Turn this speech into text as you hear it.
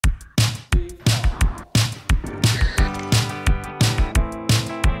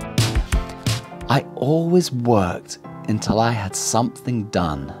I always worked until I had something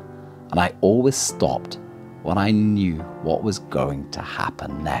done, and I always stopped when I knew what was going to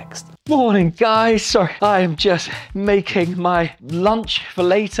happen next. Morning guys, sorry, I am just making my lunch for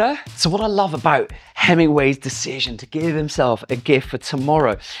later. So what I love about Hemingway's decision to give himself a gift for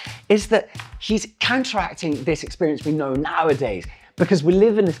tomorrow is that he's counteracting this experience we know nowadays, because we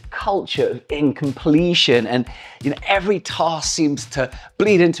live in this culture of incompletion, and every task seems to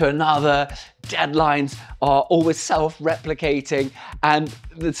bleed into another. Deadlines are always self-replicating, and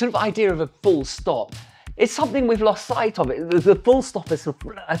the sort of idea of a full stop, it's something we've lost sight of. The full stop is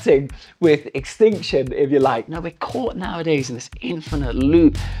flirting with extinction, if you like. Now we're caught nowadays in this infinite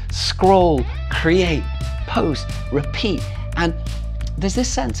loop. Scroll, create, post, repeat, and there's this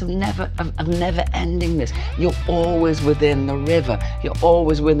sense of never ending this. You're always within the river. You're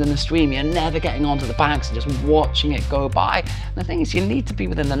always within the stream. You're never getting onto the banks and just watching it go by. And the thing is, you need to be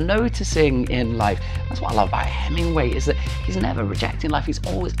within the noticing in life. That's what I love about Hemingway, is that he's never rejecting life. He's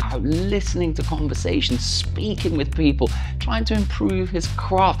always out listening to conversations, speaking with people, trying to improve his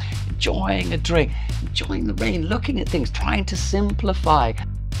craft, enjoying a drink, enjoying the rain, looking at things, trying to simplify.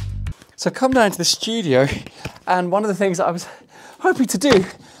 So I come down to the studio, and one of the things that I was hoping to do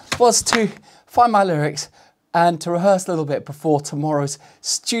was to find my lyrics and to rehearse a little bit before tomorrow's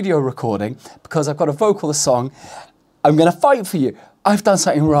studio recording, because I've got to vocal the song. I'm going to fight for you. I've done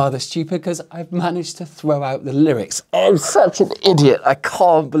something rather stupid because I've managed to throw out the lyrics. I'm such an idiot. I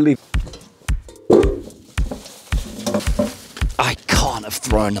can't believe. I can't have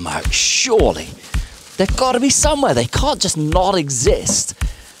thrown them out, surely. They've got to be somewhere. They can't just not exist.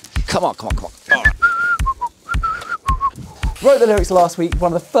 Come on, come on, come on. All right. Wrote the lyrics last week,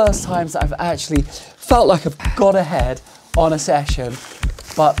 one of the first times that I've actually felt like I've got ahead on a session,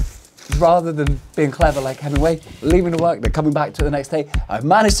 but rather than being clever like Hemingway, leaving the work, then coming back to it the next day, I've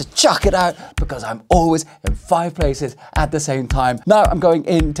managed to chuck it out because I'm always in 5 places at the same time. Now I'm going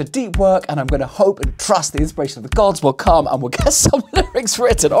into deep work, and I'm going to hope and trust the inspiration of the gods will come and we'll get some lyrics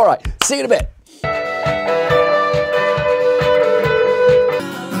written. All right, see you in a bit.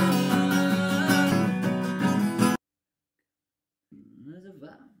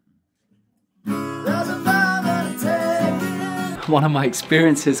 One of my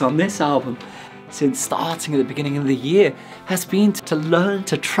experiences on this album since starting at the beginning of the year has been to learn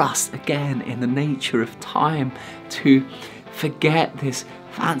to trust again in the nature of time, to forget this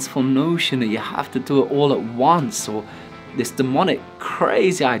fanciful notion that you have to do it all at once, or this demonic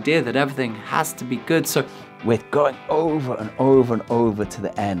crazy idea that everything has to be good. So we're going over and over and over to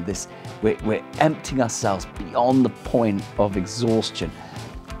the end. We're emptying ourselves beyond the point of exhaustion.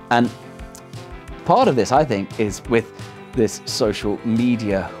 And part of this, I think, is with this social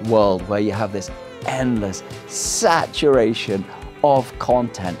media world where you have this endless saturation of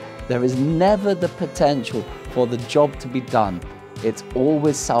content. There is never the potential for the job to be done. It's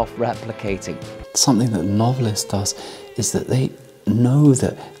always self-replicating. Something that the novelist does is that they know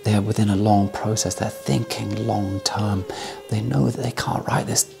that they're within a long process. They're thinking long term. They know that they can't write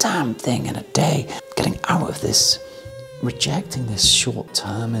this damn thing in a day. Getting out of this, rejecting this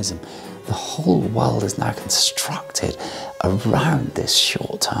short-termism. The whole world is now constructed around this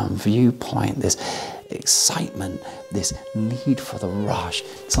short-term viewpoint, this excitement, this need for the rush.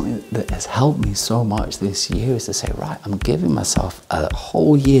 Something that has helped me so much this year is to say, right, I'm giving myself a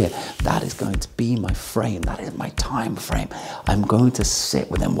whole year. That is going to be my frame. That is my time frame. I'm going to sit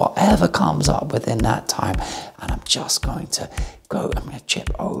within whatever comes up within that time, and I'm just going to go, I'm going to chip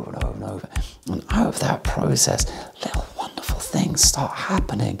over and over and over. And out of that process, little wonderful things start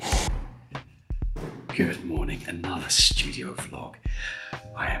happening. Good morning, another studio vlog.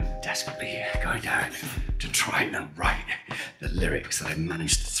 I am desperately going down to try and write the lyrics that I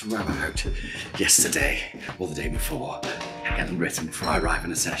managed to throw out yesterday or the day before, and get them written before I arrive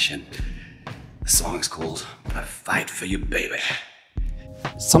in a session. The song's called I Fight For You, Baby.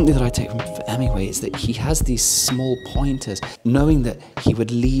 Something that I take from Hemingway is that he has these small pointers, knowing that he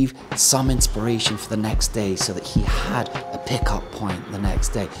would leave some inspiration for the next day so that he had a pickup point the next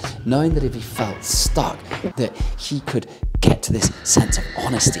day, knowing that if he felt stuck, that he could get to this sense of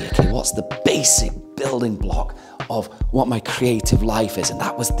honesty. Okay, what's the basic building block of what my creative life is? And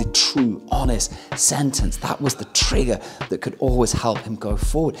that was the true, honest sentence. That was the trigger that could always help him go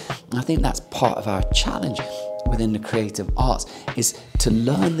forward. And I think that's part of our challenge within the creative arts, is to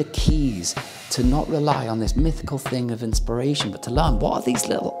learn the keys, to not rely on this mythical thing of inspiration, but to learn what are these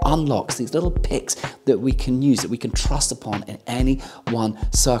little unlocks, these little picks that we can use, that we can trust upon in any one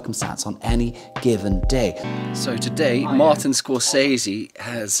circumstance on any given day. So today, Martin Scorsese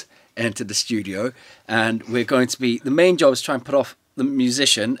has entered the studio, and we're going to be, the main job is to try and put off the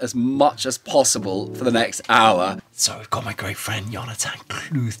musician as much as possible for the next hour. So we've got my great friend Jonathan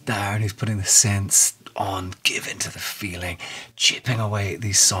Kluth down, who's putting the synths on, giving to the feeling, chipping away at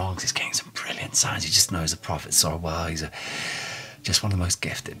these songs. He's getting some brilliant sounds. He just knows the prophet so well. He's just one of the most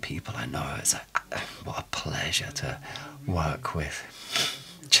gifted people I know. What a pleasure to work with.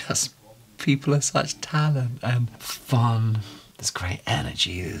 Just people of such talent and fun. There's great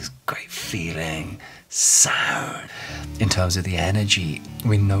energy, there's great feeling, sound. In terms of the energy,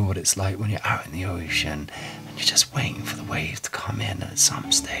 we know what it's like when you're out in the ocean and you're just waiting for the waves to come in, and at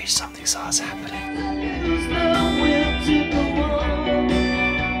some stage something starts happening.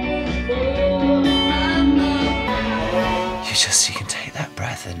 You can take that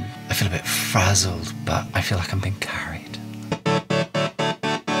breath in. I feel a bit frazzled, but I feel like I'm being carried.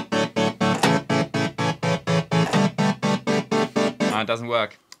 It doesn't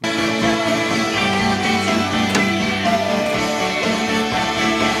work.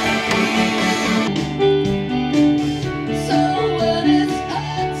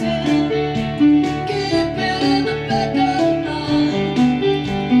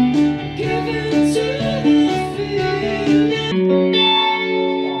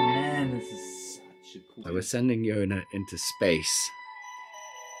 We're sending Yona into space.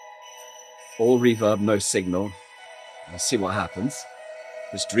 All reverb, no signal. Let's see what happens.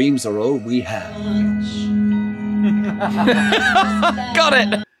 Because dreams are all we have. Got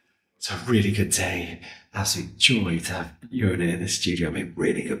it! It's a really good day. Absolute joy to have Yona in the studio. I made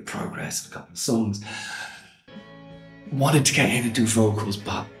really good progress on a couple of songs. Wanted to get in and do vocals,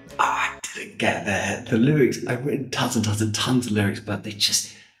 but I didn't get there. The lyrics, I've written tons and tons and tons of lyrics, but they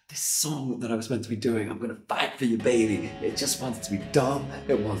just, this song that I was meant to be doing, I'm gonna fight for you, baby. It just wants to be dumb,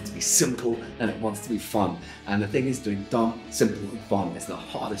 it wants to be simple, and it wants to be fun. And the thing is, doing dumb, simple, and fun is the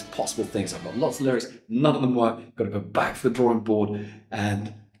hardest possible thing. So I've got lots of lyrics, none of them work. Got to go back to the drawing board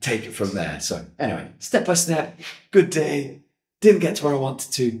and take it from there. So anyway, step by step, good day. Didn't get to where I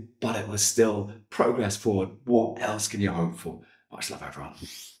wanted to, but it was still progress forward. What else can you hope for? Much love, everyone.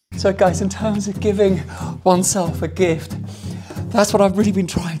 So guys, in terms of giving oneself a gift, that's what I've really been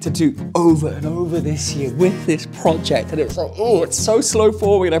trying to do over and over this year with this project. And it's like, oh, it's so slow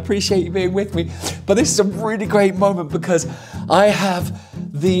forward. I appreciate you being with me. But this is a really great moment because I have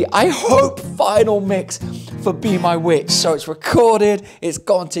the, I hope, final mix for Be My Witch. So it's recorded, it's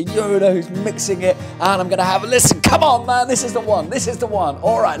gone to Yoda who's mixing it, and I'm gonna have a listen. Come on, man, this is the one, this is the one.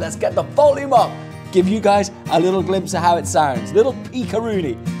 All right, let's get the volume up. Give you guys a little glimpse of how it sounds. Little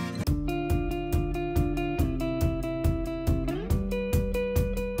peekaroonie.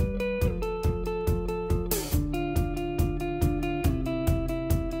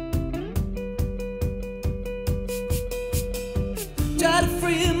 Try to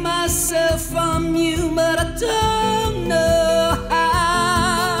free myself from you, but I don't know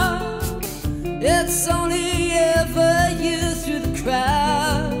how. It's only ever you through the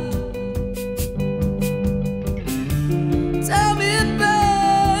crowd. Tell me,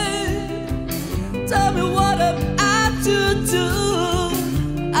 babe, tell me what am I to do?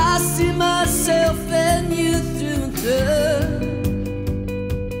 I see myself and you through and through.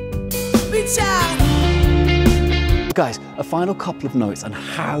 Reach out. Guys, a final couple of notes on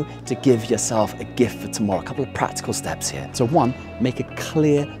how to give yourself a gift for tomorrow. A couple of practical steps here. So one, make a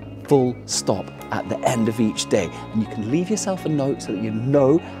clear, full stop at the end of each day. And you can leave yourself a note so that you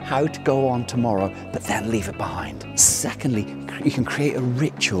know how to go on tomorrow, but then leave it behind. Secondly, you can create a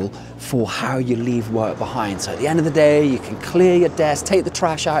ritual for how you leave work behind. So at the end of the day, you can clear your desk, take the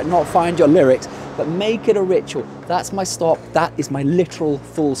trash out, not find your lyrics, but make it a ritual. That's my stop. That is my literal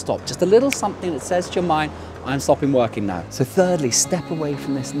full stop. Just a little something that says to your mind, I'm stopping working now. So thirdly, step away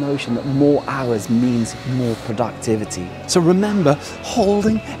from this notion that more hours means more productivity. So remember,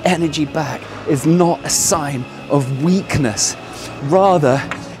 holding energy back is not a sign of weakness. Rather,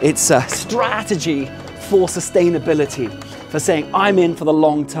 it's a strategy for sustainability, for saying, I'm in for the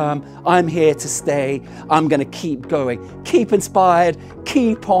long term, I'm here to stay, I'm gonna keep going. Keep inspired,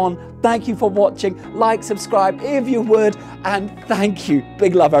 keep on. Thank you for watching. Like, subscribe if you would, and thank you.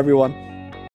 Big love, everyone.